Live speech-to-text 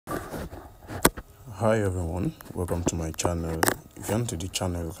Hi everyone, welcome to my channel. If you're new to the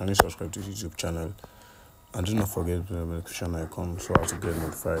channel, kindly subscribe to the YouTube channel and do not forget the notification icon so as to get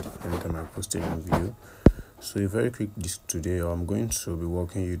notified anytime I post a new video. So a very quick disc today, I'm going to be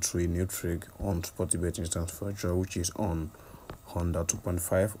walking you through a new trick on sportybet instant virtual, which is on under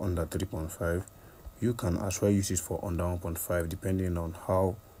 2.5, under 3.5. You can as well use it for under 1.5 depending on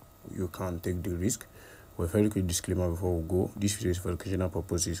how you can take the risk. But a very quick disclaimer before we go, this video is for educational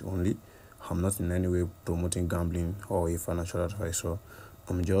purposes only. I'm not in any way promoting gambling or a financial advisor.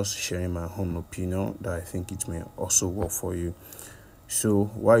 I'm just sharing my own opinion that I think it may also work for you. So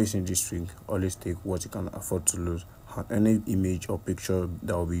while using this trick, always take what you can afford to lose. Any image or picture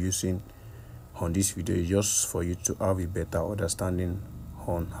that I'll be using on this video is just for you to have a better understanding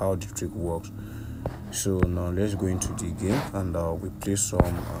on how the trick works. So now let's go into the game and we play some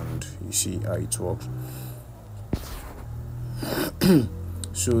and you see how it works.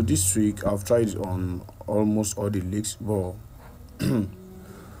 So this trick I've tried it on almost all the leagues, but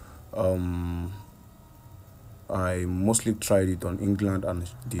I mostly tried it on England and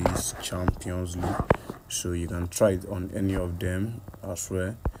the Champions League. So you can try it on any of them as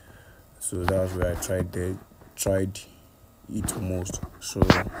well. So that's where I tried it most. So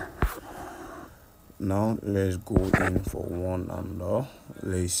now let's go in for one and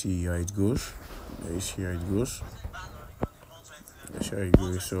let's see how it goes.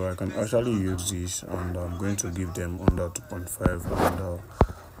 So I can actually use this and I'm going to give them under 2.5 and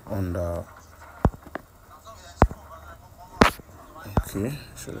under. Okay,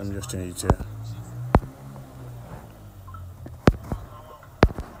 so let me just change it here.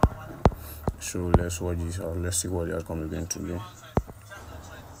 So let's watch this out. Let's see what the outcome is going to be.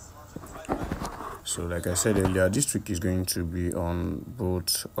 So like I said earlier, this trick is going to be on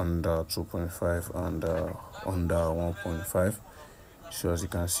both under 2.5 and under 1.5. So as you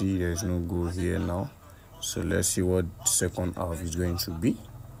can see, there is no goal here now. So let's see what second half is going to be.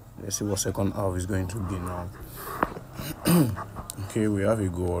 Now. Okay, we have a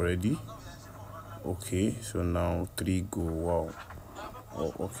goal already. Okay, so now 3 goal. Wow.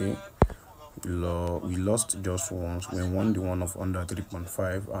 Oh, okay. We lost just once. We won the one of under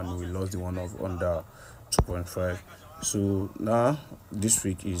 3.5 and we lost the one of under 2.5. So now this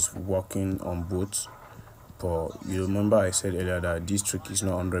trick is working on both. But you remember I said earlier that this trick is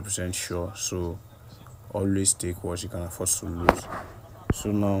not 100% sure, so always take what you can afford to lose.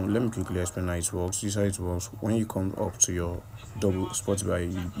 So now let me quickly explain how it works. This is how it works. When you come up to your double spot buy,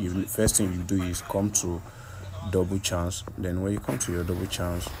 first thing you do is come to double chance. Then when you come to your double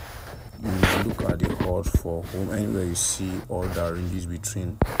chance, you look at the odds for home. Anywhere you see all that ranges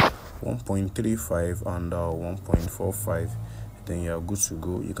between 1.35 and 1.45, then you are good to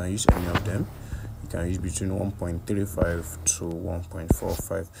go. You can use any of them. You can use between 1.35 to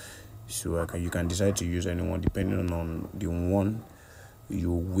 1.45. So you can decide to use anyone depending on the one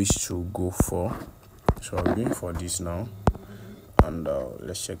you wish to go for. So I'm going for this now, and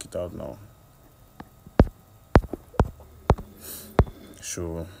let's check it out now.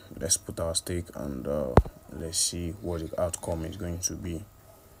 So let's put our stake and let's see what the outcome is going to be.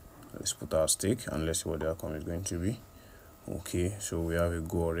 Let's put our stake and let's see what the outcome is going to be. Okay, so we have a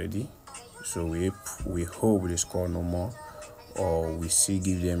goal already. So we hope they score no more, or we see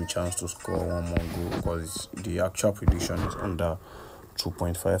give them a chance to score one more goal, because the actual prediction is under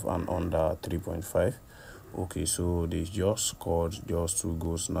 2.5 and under 3.5. Okay, so they just scored just 2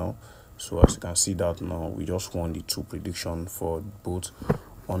 goals now. So as you can see that now we just won the 2 prediction for both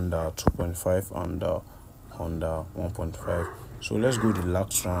under 2.5 and under 1.5. So let's go to the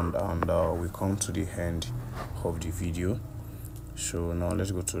last round and we come to the end of the video. So now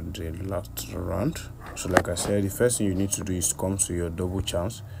let's go to the last round. So like I said, the first thing you need to do is to come to your double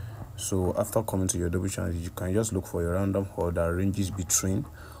chance. So after coming to your double chance, you can just look for a random odd that ranges between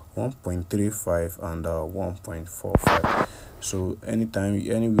 1.35 and 1.45. So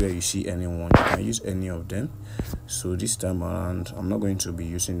anywhere you see anyone, you can use any of them. So this time around, I'm not going to be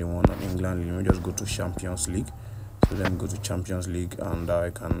using the one on England. Let me just go to Champions League. So let me go to Champions League and I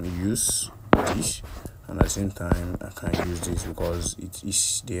can use this, and at the same time I can use this because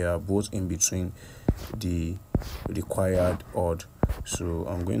they are both in between the required odd. So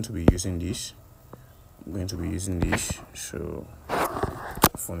I'm going to be using this. So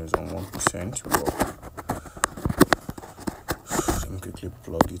the phone is on 1%. Let me quickly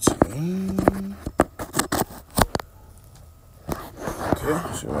plug it in. Okay,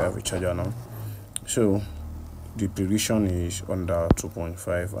 so I have a charger now. So the prediction is under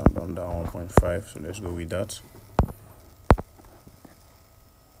 2.5 and under 1.5. So let's go with that.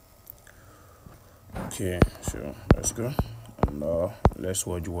 Okay, so let's go and let's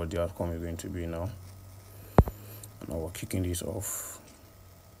watch what the outcome is going to be now. Now we're kicking this off.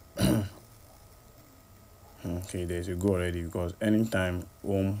 Okay, there's a goal already, because anytime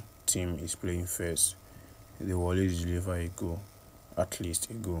home team is playing first, they will always deliver a goal, at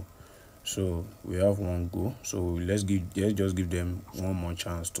least a goal. So we have one goal, so let's just give them one more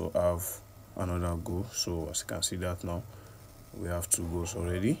chance to have another goal. So as you can see that now we have 2 goals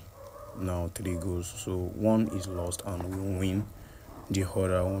already, now 3 goals, so one is lost and we win the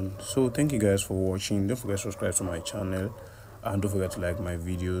other one. So thank you guys for watching. Don't forget to subscribe to my channel, and don't forget to like my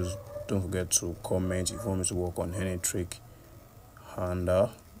videos. Don't forget to comment if you want me to work on any trick, and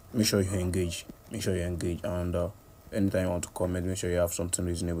make sure you engage, and anytime you want to comment, make sure you have something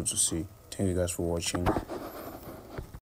reasonable to say. Thank you guys for watching.